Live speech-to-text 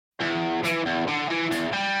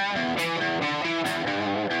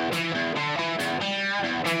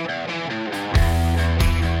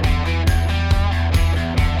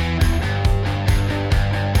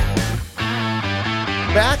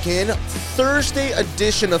back in Thursday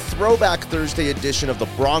edition, a throwback Thursday edition of the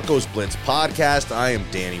Broncos Blitz podcast. I am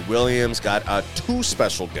Danny Williams. Got two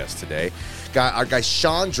special guests today. Got our guy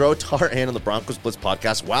Shawn Drotar and on the Broncos Blitz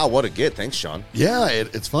podcast. Wow, what a get. Thanks, Shawn. Yeah,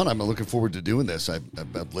 it's fun. I'm looking forward to doing this. I've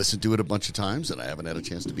listened to it a bunch of times, and I haven't had a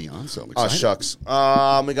chance to be on, so I'm excited. Oh, shucks.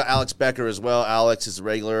 We got Alex Becker as well. Alex is a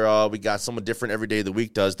regular. We got someone different every day of the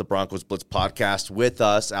week does the Broncos Blitz podcast with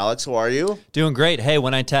us. Alex, how are you? Doing great. Hey,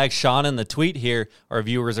 when I tag Shawn in the tweet here, our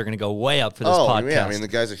viewers are going to go way up for this podcast. Yeah, I mean, the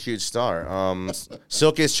guy's a huge star.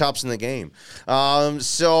 Silkiest chops in the game.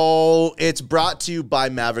 So it's brought to you by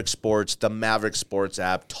Maverick Sports, the Maverick Sports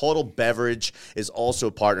app. Total Beverage is also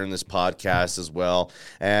a partner in this podcast as well.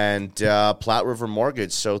 And Platte River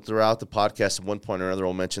Mortgage. So throughout the podcast, at one point or another,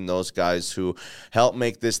 we'll mention those guys who help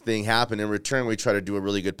make this thing happen. In return, we try to do a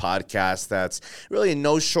really good podcast that's really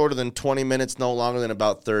no shorter than 20 minutes, no longer than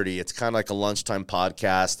about 30. It's kind of like a lunchtime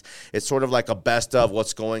podcast. It's sort of like a best of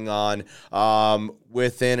what's going on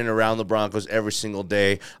within and around the Broncos every single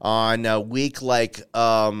day. On a week like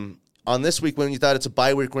on this week, when you thought it's a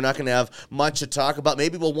bye week, we're not going to have much to talk about.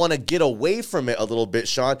 Maybe we'll want to get away from it a little bit,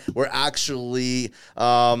 Shawn. We're actually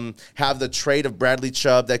have the trade of Bradley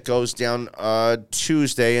Chubb that goes down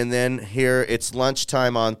Tuesday, and then here it's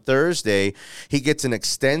lunchtime on Thursday. He gets an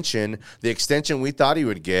extension, the extension we thought he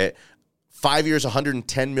would get. 5 years,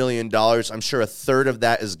 $110 million. I'm sure a third of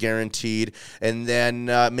that is guaranteed, and then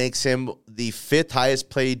makes him the fifth highest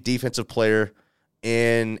paid defensive player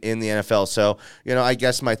in the NFL. So, I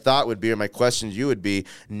guess my thought would be, or my question to you would be,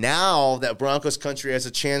 now that Broncos country has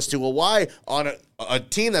a chance to, well, why on a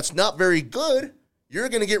team that's not very good, you're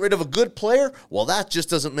going to get rid of a good player? Well, that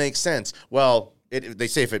just doesn't make sense. Well, they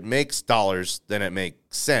say if it makes dollars, then it makes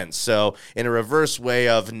sense. So in a reverse way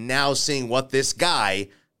of now seeing what this guy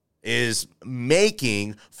is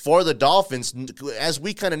making for the Dolphins, as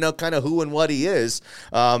we kind of know who and what he is,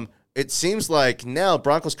 it seems like now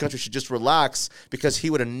Broncos country should just relax, because he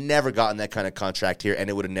would have never gotten that kind of contract here, and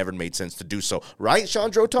it would have never made sense to do so. Right, Shawn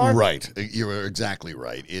Drotar? Right. You're exactly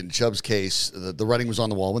right. In Chubb's case, the writing was on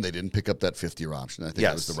the wall when they didn't pick up that fifth-year option. I think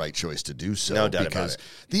that was the right choice to do so. No doubt because about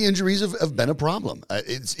it. The injuries have been a problem.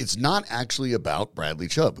 It's not actually about Bradley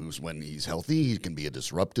Chubb, who's, when he's healthy, he can be a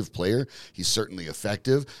disruptive player. He's certainly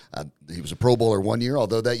effective. He was a Pro Bowler one year,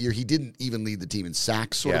 although that year he didn't even lead the team in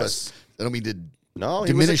sacks. I don't mean to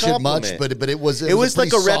diminish it much, but it was like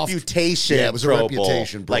a soft reputation. Yeah, it was a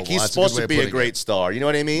reputation. Like he's supposed to be a great star. You know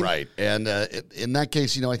what I mean? Right. And in that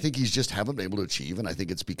case, I think he's just haven't been able to achieve, and I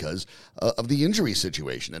think it's because of the injury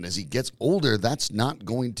situation. And as he gets older, that's not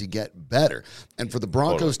going to get better. And for the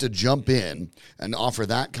Broncos to jump in and offer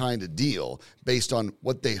that kind of deal based on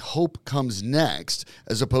what they hope comes next,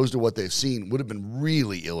 as opposed to what they've seen, would have been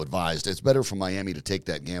really ill-advised. It's better for Miami to take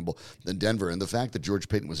that gamble than Denver. And the fact that George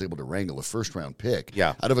Paton was able to wrangle a first-round pick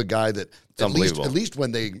out of a guy that at least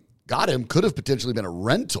when they got him could have potentially been a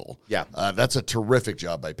rental. Yeah. That's a terrific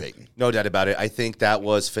job by Paton. No doubt about it. I think that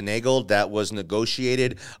was finagled. That was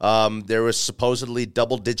negotiated. There was supposedly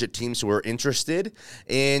double-digit teams who were interested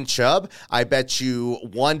in Chubb. I bet you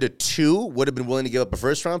 1 to 2 would have been willing to give up a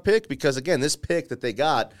first-round pick, because, again, this pick that they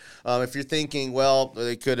got, if you're thinking, well,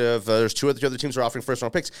 they could have, there's two other teams who are offering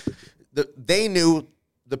first-round picks. They knew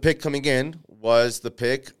the pick coming in was the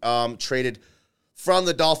pick traded from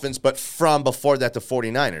the Dolphins, but from before that, the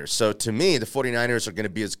 49ers. So to me, the 49ers are going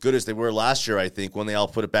to be as good as they were last year, I think, when they all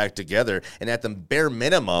put it back together. And at the bare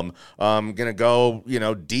minimum, going to go,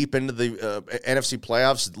 deep into the NFC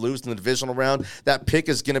playoffs, lose in the divisional round. That pick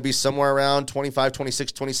is going to be somewhere around 25,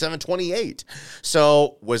 26, 27, 28.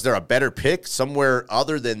 So was there a better pick somewhere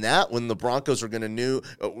other than that, when the Broncos were going to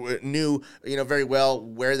knew very well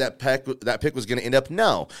where that pick was going to end up?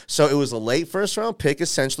 No. So it was a late first round pick.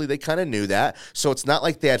 Essentially, they kind of knew that. So it's not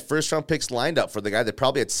like they had first-round picks lined up for the guy. They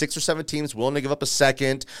probably had 6 or 7 teams willing to give up a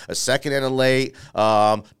second and a late,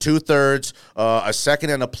 2/3, a second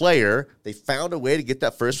and a player. They found a way to get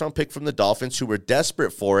that first-round pick from the Dolphins, who were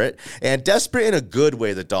desperate for it, and desperate in a good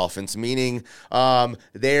way, the Dolphins, meaning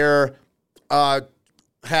they're have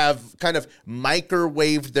kind of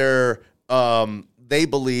microwaved their they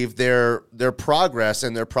believe their progress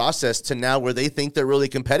and their process to now where they think they're really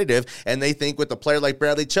competitive, and they think with a player like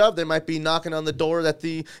Bradley Chubb, they might be knocking on the door that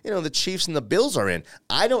the Chiefs and the Bills are in.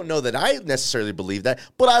 I don't know that I necessarily believe that,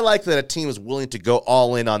 but I like that a team is willing to go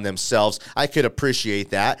all in on themselves. I could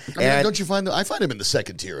appreciate that. Don't you find that? I find him in the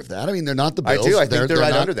second tier of that. I mean, they're not the Bills. I do. I think they're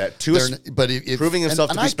right under that. Proving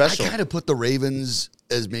himself to be special. I kind of put the Ravens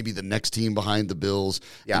as maybe the next team behind the Bills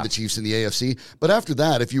Yeah. and the Chiefs in the AFC. But after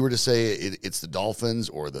that, if you were to say it's the Dolphins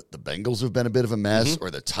or the Bengals have been a bit of a mess,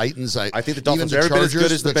 or the Titans, I think the Dolphins are every bit as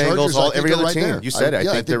good as the Bengals, every other team. There. You said it.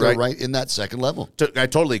 I think they're right in that second level. I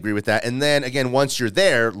totally agree with that. And then again, once you're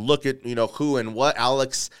there, look at who and what,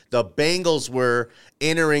 Alex. The Bengals were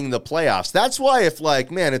entering the playoffs. That's why it's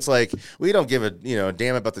like we don't give a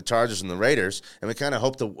damn about the Chargers and the Raiders, and we kind of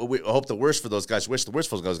hope the worst for those guys, wish the worst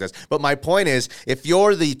for those guys. But my point is, if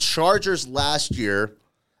you're the Chargers last year,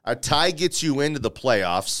 a tie gets you into the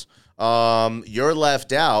playoffs. You're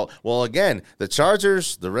left out. Well, again, the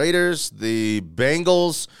Chargers, the Raiders, the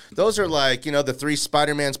Bengals, those are the three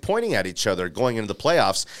Spider-Mans pointing at each other going into the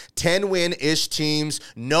playoffs. 10-win-ish teams,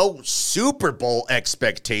 no Super Bowl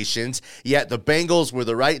expectations, yet the Bengals were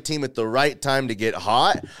the right team at the right time to get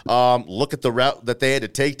hot. Look at the route that they had to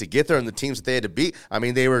take to get there and the teams that they had to beat. I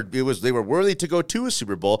mean, they were worthy to go to a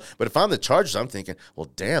Super Bowl, but if I'm the Chargers, I'm thinking, well,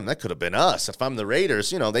 damn, that could have been us. If I'm the Raiders,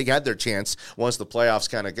 they had their chance once the playoffs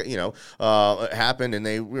kind of, happened, and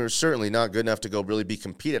they were certainly not good enough to go really be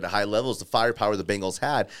compete at a high level as the firepower the Bengals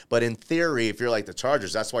had. But in theory, if you're like the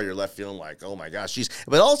Chargers, that's why you're left feeling like, oh my gosh,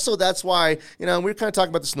 but also that's why, we were kind of talking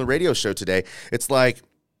about this in the radio show today. It's like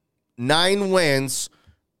 9 wins,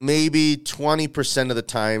 maybe 20% of the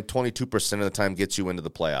time, 22% of the time gets you into the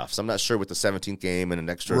playoffs. I'm not sure with the 17th game and an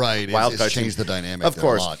extra wild card. It's changed the dynamic of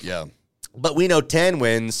course. a lot, yeah. But we know 10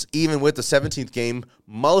 wins, even with the 17th game,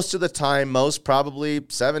 most of the time, probably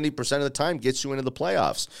 70% of the time, gets you into the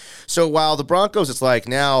playoffs. So while the Broncos, it's like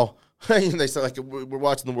now, they say like we're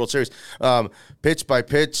watching the World Series, pitch by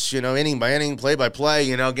pitch, inning by inning, play by play,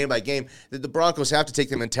 game by game. The Broncos have to take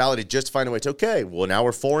the mentality just to find a way to, okay, well, now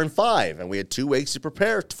we're 4-5, and we had 2 weeks to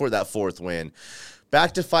prepare for that 4th win.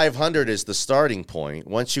 Back to 500 is the starting point.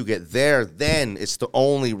 Once you get there, then it's the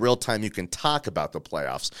only real time you can talk about the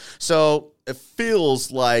playoffs. So it feels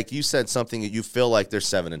like you said something that you feel like they're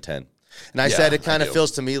 7-10. And I said it kind of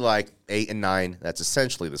feels to me like 8-9. That's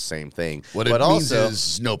essentially the same thing. What it means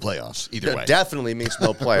is no playoffs either way. It definitely means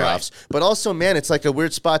no playoffs. Right. But also, man, it's like a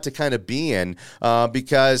weird spot to kind of be in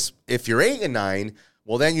because if you're 8-9,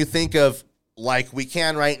 well, then you think of like we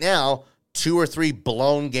can right now, 2 or 3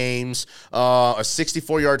 blown games, a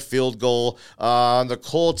 64-yard field goal. The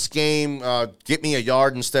Colts game, get me a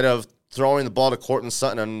yard instead of throwing the ball to Courtland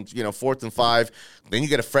Sutton on 4th and 5. Then you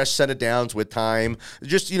get a fresh set of downs with time.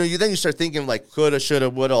 Just then you start thinking like coulda, shoulda,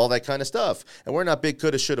 woulda, all that kind of stuff. And we're not big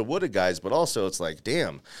coulda, shoulda, woulda guys, but also it's like,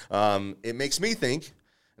 damn. It makes me think,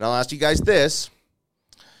 and I'll ask you guys this: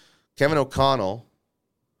 Kevin O'Connell,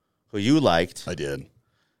 who you liked, I did,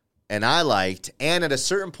 and I liked, and at a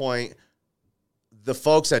certain point, the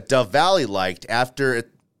folks at Dove Valley liked after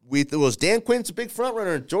it was Dan Quinn's a big front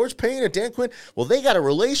runner, and George Payne and Dan Quinn. Well, they got a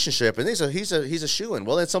relationship, and he's a shoo-in.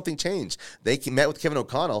 Well, then something changed. They met with Kevin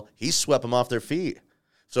O'Connell. He swept them off their feet.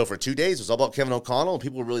 So for 2 days, it was all about Kevin O'Connell, and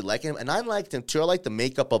people were really liking him. And I liked him, too. I liked the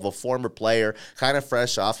makeup of a former player, kind of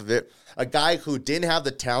fresh off of it. A guy who didn't have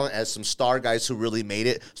the talent as some star guys who really made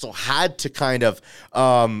it, so had to kind of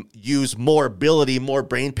use more ability, more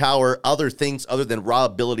brain power, other things other than raw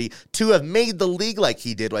ability to have made the league like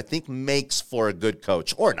he did, I think makes for a good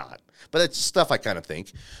coach, or not. But it's stuff I kind of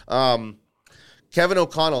think. Kevin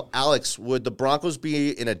O'Connell, Alex, would the Broncos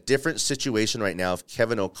be in a different situation right now if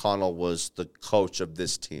Kevin O'Connell was the coach of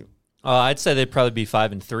this team? I'd say they'd probably be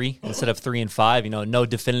 5-3 instead of 3-5. No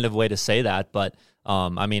definitive way to say that, but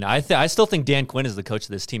I still think Dan Quinn is the coach of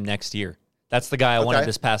this team next year. That's the guy I wanted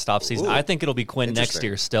this past offseason. I think it'll be Quinn next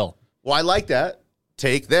year still. Well, I like that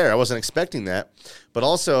take there. I wasn't expecting that, but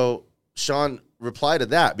also Shawn, reply to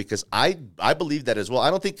that because I believe that as well. I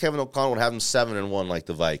don't think Kevin O'Connell would have him 7-1 like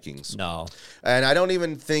the Vikings. No, and I don't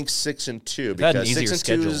even think 6-2 because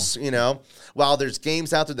 6-2 is while there's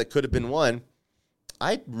games out there that could have been won.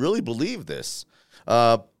 I really believe this.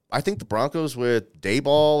 I think the Broncos with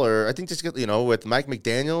Dayball, or I think just with Mike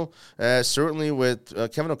McDaniel, certainly with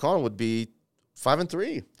Kevin O'Connell would be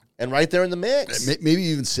 5-3. And right there in the mix. Maybe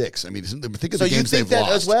even 6. I mean, think of so the games they've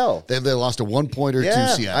lost. As well. They lost a 1-pointer to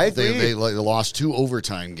Seattle. I agree. They lost 2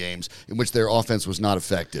 overtime games in which their offense was not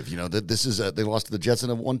effective. They lost to the Jets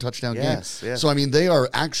in a 1-touchdown game. Yes. So, they are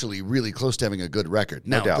actually really close to having a good record.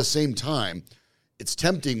 Now, no at the same time, it's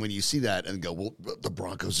tempting when you see that and go, well, the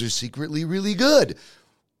Broncos are secretly really good.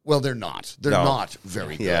 Well, they're not. They're not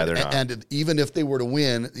very good. Yeah, they're not. And even if they were to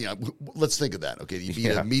win, let's think of that. Okay, you beat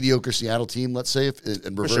a mediocre Seattle team, let's say,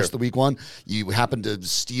 and reverse the week 1. You happen to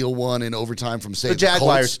steal one in overtime from, say, the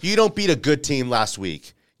Jaguars. You don't beat a good team last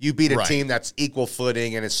week. You beat a Right. team that's equal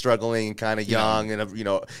footing and is struggling and kind of young, and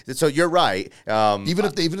So you're right. Even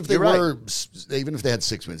if they even if they had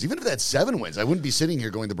 6 wins, even if they had 7 wins, I wouldn't be sitting here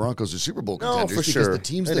going the Broncos are Super Bowl contenders for because sure. the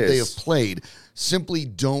teams It that they is. have played simply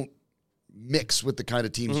don't mix with the kind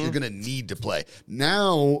of teams Mm-hmm. you're going to need to play.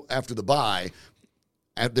 Now, after the bye,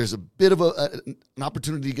 there's a bit of an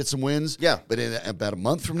opportunity to get some wins. Yeah. But in about a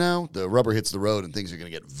month from now, the rubber hits the road and things are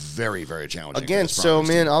going to get very, very challenging. Again, so,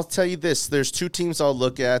 man, I'll tell you this. There's 2 teams I'll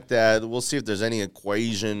look at that we'll see if there's any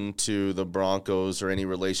equation to the Broncos or any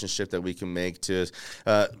relationship that we can make to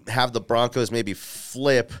have the Broncos maybe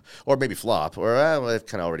flip or maybe flop, or they've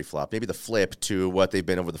kind of already flopped, maybe the flip to what they've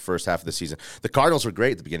been over the first half of the season. The Cardinals were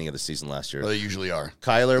great at the beginning of the season last year. Well, they usually are.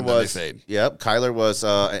 Kyler And then they was, fade. yep, Kyler was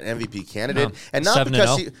an MVP candidate. No, And not 7-0.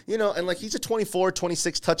 because, and like he's a 24,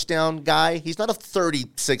 26 touchdown guy. He's not a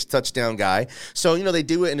 36 touchdown guy. So, they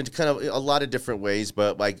do it in kind of a lot of different ways,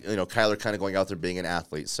 but Kyler kind of going out there being an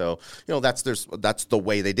athlete. So, that's the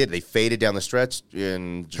way they did it. They faded down the stretch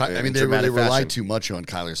in They rely too much on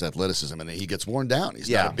Kyler's athleticism, and he gets worn down. He's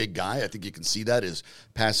not a big guy. I think you can see that his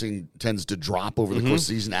passing tends to drop over the course of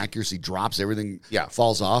the season. Accuracy drops. Everything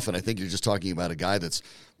falls off, and I think you're just talking about a guy that's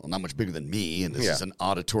not much bigger than me, and this is an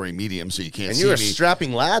auditory medium, so you can't see me. And you're a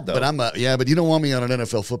strapping lad, though. But but you don't want me on an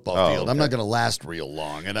NFL football field. Okay. I'm not going to last real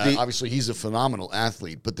long. And obviously, he's a phenomenal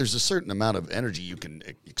athlete, but there's a certain amount of energy you can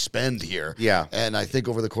expend here. Yeah. And I think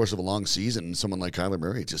over the course of a long season, someone like Kyler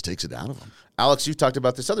Murray just takes it out of him. Alex, you talked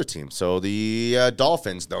about this other team. So the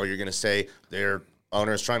Dolphins, though, you're going to say they're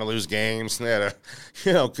owners trying to lose games. They had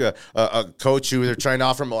a coach who they're trying to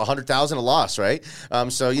offer him $100,000 a loss, right?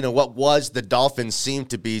 So what was the Dolphins seemed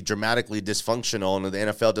to be dramatically dysfunctional, and the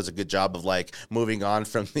NFL does a good job of moving on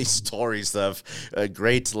from these stories of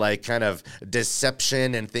great kind of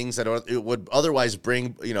deception and things that it would otherwise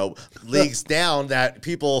bring leagues down that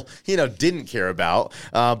people didn't care about,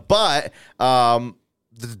 but.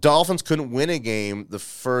 The Dolphins couldn't win a game the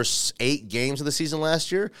first 8 games of the season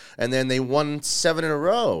last year, and then they won 7 in a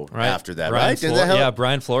row after that, right?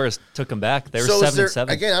 Brian Flores took them back. They were so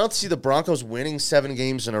 7-7. Again, I don't see the Broncos winning 7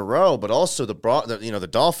 games in a row, but also the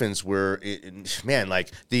Dolphins were,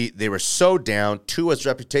 they were so down. Tua's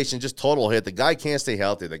reputation just total hit. The guy can't stay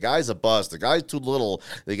healthy. The guy's a bust. The guy's too little.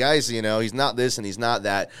 The guy's, he's not this and he's not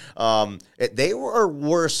that. They were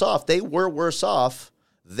worse off. They were worse off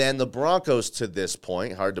than the Broncos to this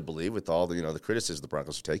point. Hard to believe with all the criticism the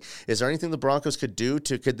Broncos would take. Is there anything the Broncos could do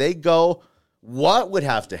could they go? What would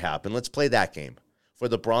have to happen? Let's play that game for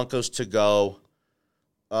the Broncos to go.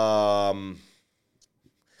 To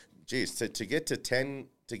get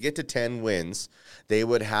to 10 wins, they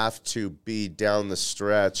would have to be down the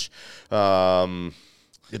stretch.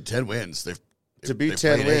 Get 10 wins. To be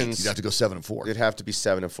 10 wins, you'd have to go 7-4. You'd have to be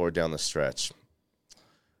 7-4 down the stretch.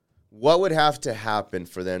 What would have to happen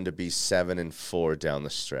for them to be 7-4 down the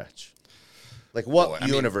stretch? Like what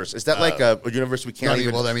universe? Is that like a universe we can't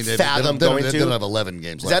fathom going to? They don't have 11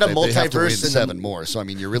 games left. Is that a multiverse? They have to win 7 more. So,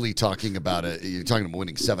 you're really talking about you're talking about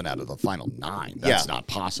winning 7 out of the final 9. That's not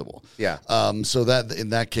possible. Yeah. So that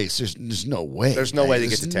in that case, there's no way. There's no way to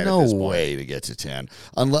get to 10 no at this point. way to get to 10.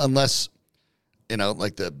 Unless...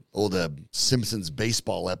 like the old Simpsons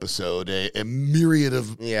baseball episode, a myriad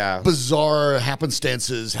of bizarre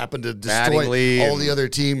happenstances happen to destroy all the other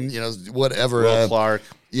team, whatever. Will Clark.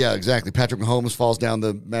 Yeah, exactly. Patrick Mahomes falls down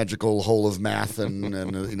the magical hole of math and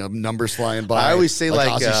numbers flying by. I always say like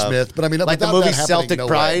Ozzie Smith, but like the movie Celtic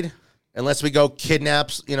Pride. Way. Unless we go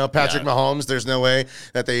kidnaps, Patrick Mahomes, there's no way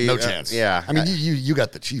that they... No chance. Yeah. You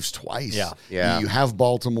got the Chiefs twice. Yeah. You have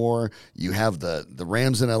Baltimore. You have the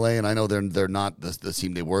Rams in L.A., and I know they're not the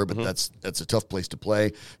team they were, but that's a tough place to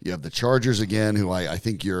play. You have the Chargers again, who I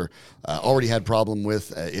think you're already had problem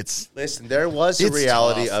with. Listen, there was a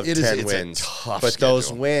reality tough. of 10 wins, but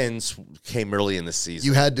those wins came early in the season.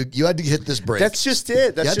 You had to hit this break. That's just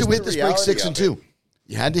it. You had to hit this break 6-2.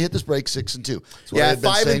 You had to hit this break 6-2.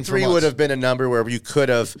 5-3 would have been a number where you could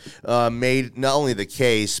have made not only the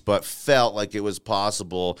case but felt like it was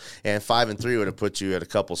possible. And 5-3 would have put you at a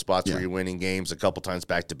couple spots where you're winning games a couple times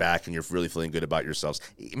back to back, and you're really feeling good about yourselves.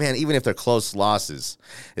 Man, even if they're close losses,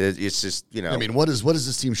 it's just what has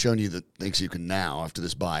this team shown you that thinks you can now after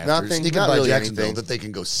this bye? After nothing. Sneaking not by really Jacksonville, anything. that they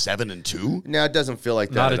can go 7-2. No, it doesn't feel like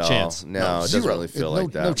that. Not at a chance. All. No, it doesn't really feel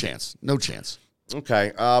like that. No chance. No chance.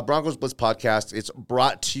 Okay, Broncos Blitz podcast. It's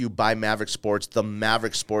brought to you by Maverick Sports, the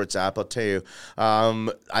Maverick Sports app. I'll tell you, I'm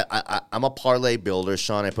a parlay builder,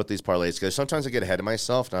 Sean. I put these parlays together. Sometimes I get ahead of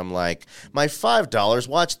myself, and I'm like, my $5,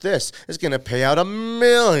 watch this, is going to pay out $1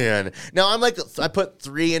 million. Now I put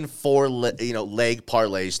 3 and 4, leg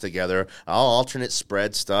parlays together. I'll alternate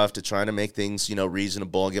spread stuff to try to make things,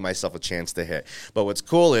 reasonable and give myself a chance to hit. But what's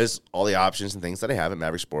cool is all the options and things that I have at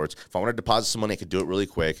Maverick Sports. If I want to deposit some money, I could do it really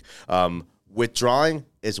quick. Withdrawing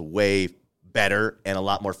is way better and a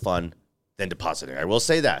lot more fun than depositing. I will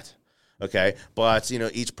say that. Okay. But,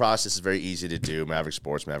 each process is very easy to do. Maverick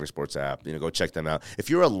Sports app, go check them out. If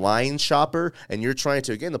you're a line shopper and you're trying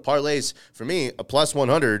to, again, the parlays for me, a plus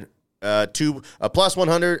 100, a plus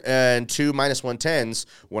 100 and 2 minus 110s,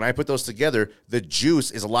 when I put those together, the juice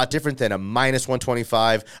is a lot different than a minus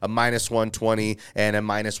 125, a minus 120, and a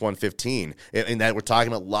minus 115. In that we're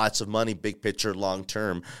talking about lots of money, big picture, long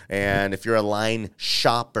term. And if you're a line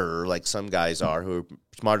shopper, like some guys are who are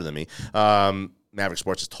smarter than me, Maverick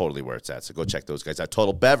Sports is totally where it's at. So go check those guys out.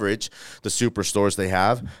 Total Beverage, the superstores they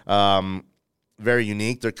have. Very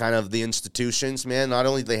unique. They're kind of the institutions, man. Not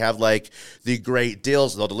only do they have the great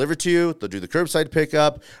deals, they'll deliver to you. They'll do the curbside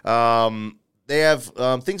pickup. They have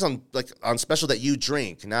things on special that you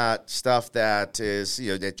drink, not stuff that is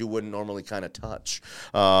that you wouldn't normally kind of touch.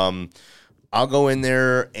 I'll go in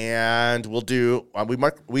there and we'll do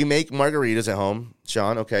we make margaritas at home,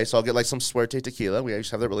 Sean. Okay, so I'll get some Suerte tequila. We used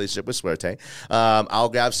to have that relationship with Suerte. I'll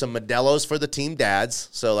grab some Modelo's for the team dads.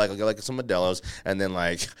 So I'll get some Modelo's, and then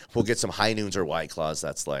we'll get some High Noons or White Claws.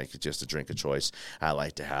 That's just a drink of choice I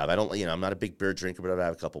like to have. I don't, I'm not a big beer drinker, but I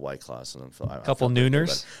have a couple White Claws. And a couple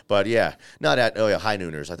Nooners. But yeah, not at High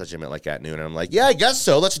Nooners. I thought you meant at noon, and I'm yeah, I guess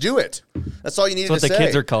so. Let's do it. That's all you needed to say. That's what the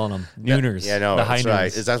kids are calling them, Nooners. Yeah, no, the High Noons.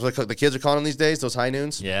 Right. Is that what the kids are calling them these days? Those High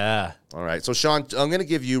Noons? Yeah. All right. So Sean, I'm going to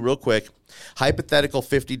give you real quick hypothetical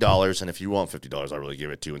 $50, and if you want $50, I'll really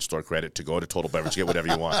give it to you in store credit to go to Total Beverage, get whatever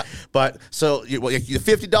you want. But so you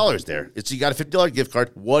 $50 there. You got a $50 gift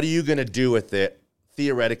card. What are you going to do with it?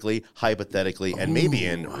 Theoretically, hypothetically, and maybe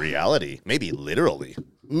in reality, maybe literally.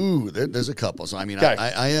 Ooh, there's a couple. So I mean, okay.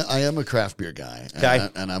 I am a craft beer guy,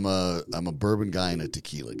 and I'm a bourbon guy and a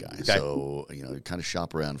tequila guy. Okay. So kind of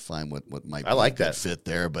shop around and find what might be a good fit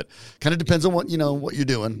there. But kind of depends on what you're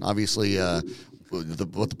doing. Obviously,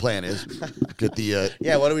 what the plan is. Get the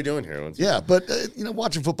what are we doing here? But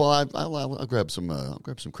watching football, I'll grab some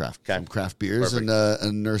craft beers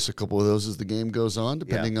and nurse a couple of those as the game goes on,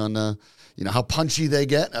 depending on how punchy they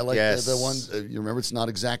get. I like the ones you remember. It's not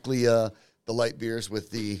exactly the light beers with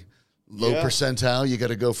the low percentile. You got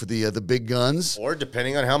to go for the big guns. Or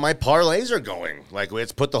depending on how my parlays are going.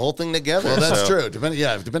 Let's put the whole thing together. Well, that's true. Depending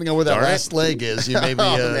on where that last leg is, you maybe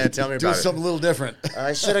tell me do something a little different.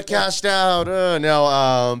 I should have cashed out.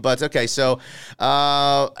 But okay. So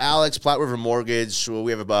Alex, Platte River Mortgage,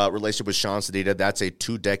 we have a relationship with Shawn Drotar. That's a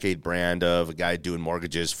 2-decade brand of a guy doing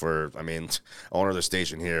mortgages for, owner of the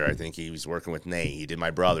station here. I think he was working with Nate. He did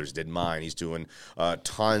my brother's, did mine. He's doing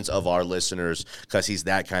tons of our listeners because he's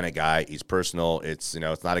that kind of guy. He's personal. It's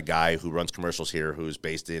it's not a guy who runs commercials here who's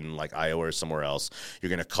based in Iowa or somewhere else. You're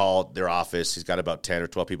going to call their office. He's got about 10 or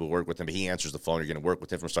 12 people who work with him, but he answers the phone. You're going to work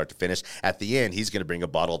with him from start to finish. At the end, he's going to bring a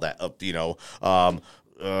bottle that a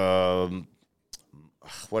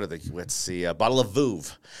bottle of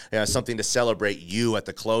Vouv, something to celebrate you at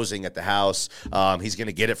the closing at the house. He's going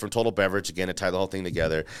to get it from Total Beverage, again, to tie the whole thing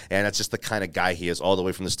together. And that's just the kind of guy he is all the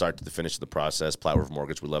way from the start to the finish of the process. Platte River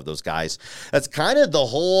Mortgage, we love those guys. That's kind of the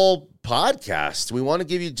whole podcast. We want to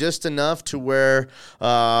give you just enough to where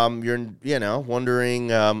you're, wondering,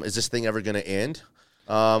 is this thing ever going to end?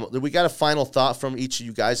 We got a final thought from each of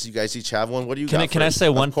you guys. You guys each have one. What do you got? Can I say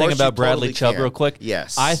one thing about Bradley Chubb real quick?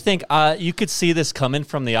 Yes. I think you could see this coming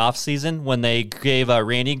from the offseason when they gave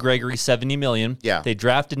Randy Gregory $70 million. Yeah. They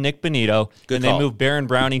drafted Nick Bonito. Good and call. They moved Baron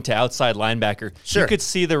Browning to outside linebacker. Sure. You could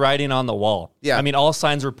see the writing on the wall. Yeah. All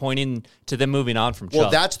signs were pointing to them moving on from Chubb. Well,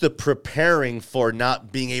 that's the preparing for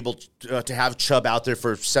not being able to have Chubb out there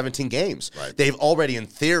for 17 games. Right. They've already, in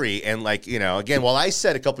theory, and again, while I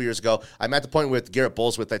said a couple years ago, I'm at the point with Garrett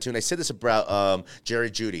Bowles with that too, and I said this about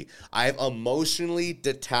Jerry Jeudy. I've emotionally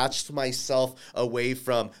detached myself away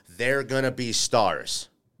from they're going to be stars.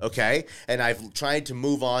 Okay? And I've tried to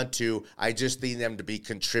move on to, I just need them to be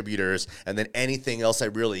contributors, and then anything else I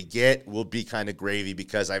really get will be kind of gravy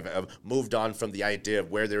because I've moved on from the idea of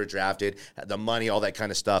where they were drafted, the money, all that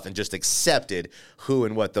kind of stuff, and just accepted who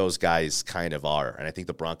and what those guys kind of are. And I think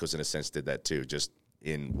the Broncos, in a sense, did that too, just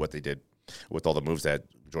in what they did with all the moves that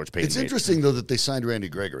George Paton It's made. interesting, though, that they signed Randy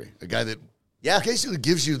Gregory, a guy that Yeah. Basically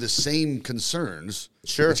gives you the same concerns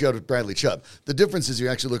Sure. that you had with Bradley Chubb. The difference is you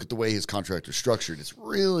actually look at the way his contract is structured. It's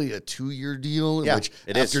really a 2-year deal in which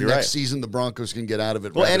it is. after You're next right. season, the Broncos can get out of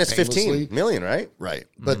it Well, rather and it's painlessly. $15 million, right? Right.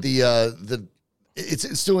 But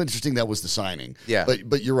it's still interesting that was the signing. Yeah.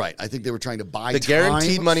 But you're right. I think they were trying to buy The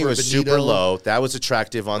guaranteed time money for was Benito. super low. That was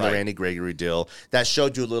attractive on the Right. Randy Gregory deal. That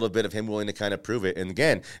showed you a little bit of him willing to kind of prove it. And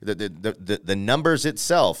again, the numbers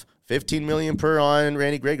itself, $15 million per on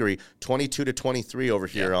Randy Gregory, 22 to 23 over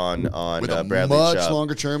here on With a Bradley much Chubb.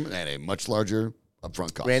 longer term and a much larger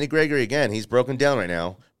upfront cost. Randy Gregory, again, he's broken down right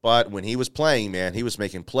now. But when he was playing, man, he was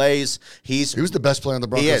making plays. He was the best player on the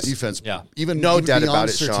Broncos is. defense. Yeah. Even No doubt beyond about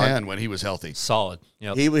it, Shawn. Surtain when he was healthy. Solid.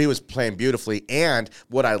 Yep. He was playing beautifully, and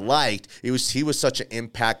what I liked, he was such an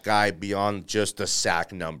impact guy beyond just the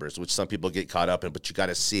sack numbers, which some people get caught up in, but you got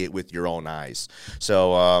to see it with your own eyes.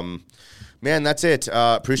 So, man, that's it.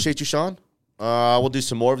 Appreciate you, Shawn. We'll do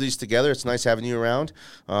some more of these together. It's nice having you around.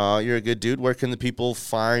 You're a good dude. Where can the people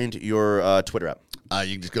find your Twitter app?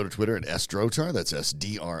 You can just go to Twitter at Drotar. That's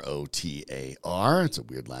SDROTAR. It's a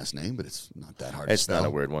weird last name, but it's not that hard to spell. It's not a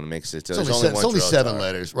weird one. It makes it. It's there's only one 7 Drotar.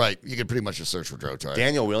 letters. Right. You can pretty much just search for Drotar.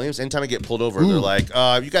 Daniel Williams. Anytime I get pulled over, they're like,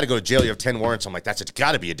 "You got to go to jail. You have 10 warrants." I'm like, "That's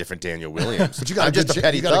got to be a different Daniel Williams." But you got, I'm just a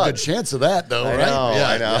petty you got a thug. good chance of that, though, I right? know, Yeah,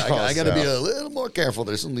 I know. I got to So- be a little more careful.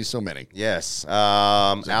 There's only so many. Yes,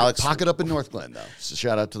 Alex. Pocket up in North Glen, though. So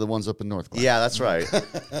shout out to the ones up in North Glen. Yeah, that's right.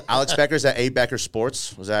 Alex Becker's at A Becker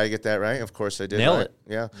Sports. Was that how you get that right? Of course I did. Nailed right? it.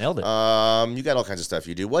 Yeah, Nailed it. You got all kinds of stuff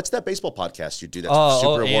you do. What's that baseball podcast you do? That's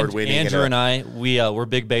super award winning. Andrew and I, we're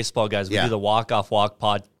big baseball guys. We Yeah. do the Walk Off Walk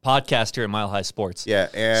podcast here at Mile High Sports. Yeah,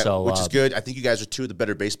 and So, which is good. I think you guys are two of the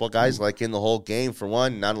better baseball guys, like in the whole game. For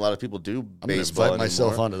one, not a lot of people do I'm going to baseball invite myself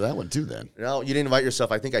anymore. onto that one, too, then. No, you didn't invite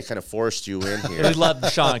yourself. I think I kind of forced you in here. We love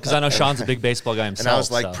Shawn because I know Shawn's a big baseball guy himself. And I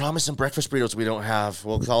was like, so. promise some breakfast burritos we don't have.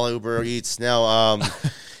 We'll call Uber Eats. Now,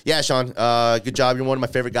 yeah, Shawn, good job. You're one of my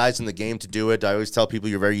favorite guys in the game to do it. I always tell people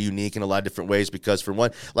you're very unique in a lot of different ways because, for one,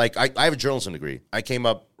 like I have a journalism degree. I came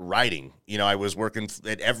up writing. You know, I was working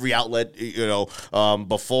at every outlet,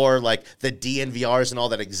 before like the DNVRs and all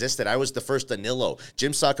that existed. I was the first Danilo.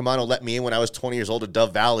 Jim Sacamano let me in when I was 20 years old at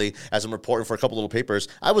Dove Valley as I'm reporting for a couple little papers.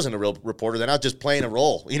 I wasn't a real reporter then. I was just playing a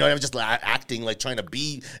role. You know, I was just acting like trying to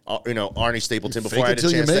be, Arnie Stapleton before I had a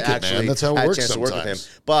chance to actually That's how it had a works chance to work with him.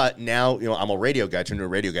 sometimes. But now, I'm a radio guy, turned into a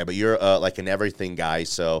radio guy, but you're like an everything guy.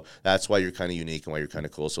 So that's why you're kind of unique and why you're kind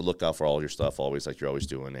of cool. So look out for all your stuff always like you're always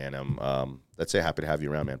doing. And that's it. Happy to have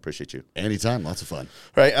you around, man. Appreciate you. Anytime. Lots of fun.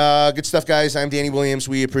 All right. Good stuff, guys. I'm Danny Williams.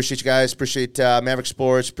 We appreciate you guys. Appreciate Maverick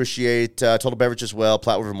Sports. Appreciate Total Beverage as well.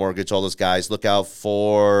 Platte River Mortgage, all those guys. Look out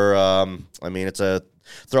for, it's a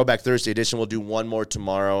Throwback Thursday edition. We'll do one more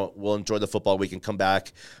tomorrow. We'll enjoy the football week and come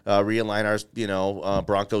back, realign our,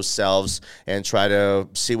 Broncos selves and try to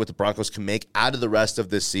see what the Broncos can make out of the rest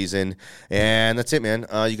of this season. And that's it, man.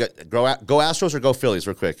 You got go Astros or go Phillies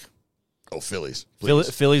real quick. Oh, Phillies. Please.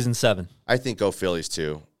 Phillies in 7. I think go Phillies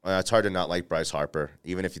too. It's hard to not like Bryce Harper.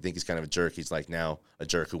 Even if you think he's kind of a jerk, he's like now a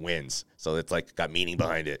jerk who wins. So it's like got meaning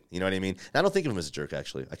behind it. You know what I mean? And I don't think of him as a jerk,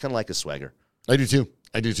 actually. I kind of like his swagger. I do too,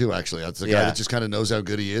 actually. That's the guy that just kind of knows how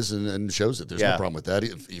good he is and shows it. There's no problem with that.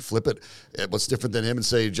 If you flip it, what's different than him and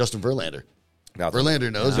say Justin Verlander? Nothing. Verlander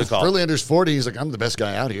knows. Good If call. Verlander's 40, he's like, I'm the best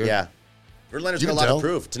guy out here. Yeah. Verlander's You got a can lot tell. to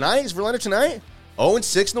prove. Tonight? Is Verlander tonight?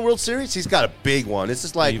 0-6 in the World Series? He's got a big one. This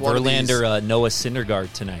is like one Verlander, of these... Noah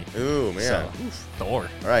Syndergaard tonight. Ooh, man. So, Thor.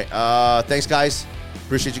 All right. Thanks, guys.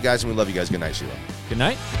 Appreciate you guys, and we love you guys. Good night, Sheila. Good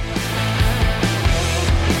night.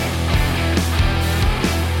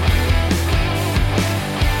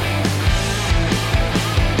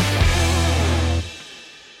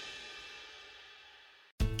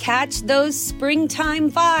 Catch those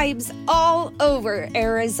springtime vibes all over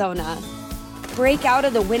Arizona. Break out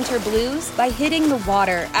of the winter blues by hitting the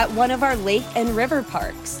water at one of our lake and river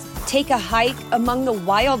parks. Take a hike among the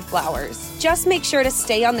wildflowers. Just make sure to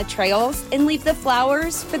stay on the trails and leave the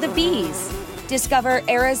flowers for the bees. Discover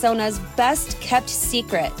Arizona's best kept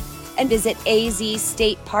secret and visit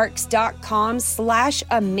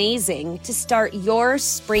azstateparks.com/amazing to start your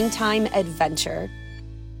springtime adventure.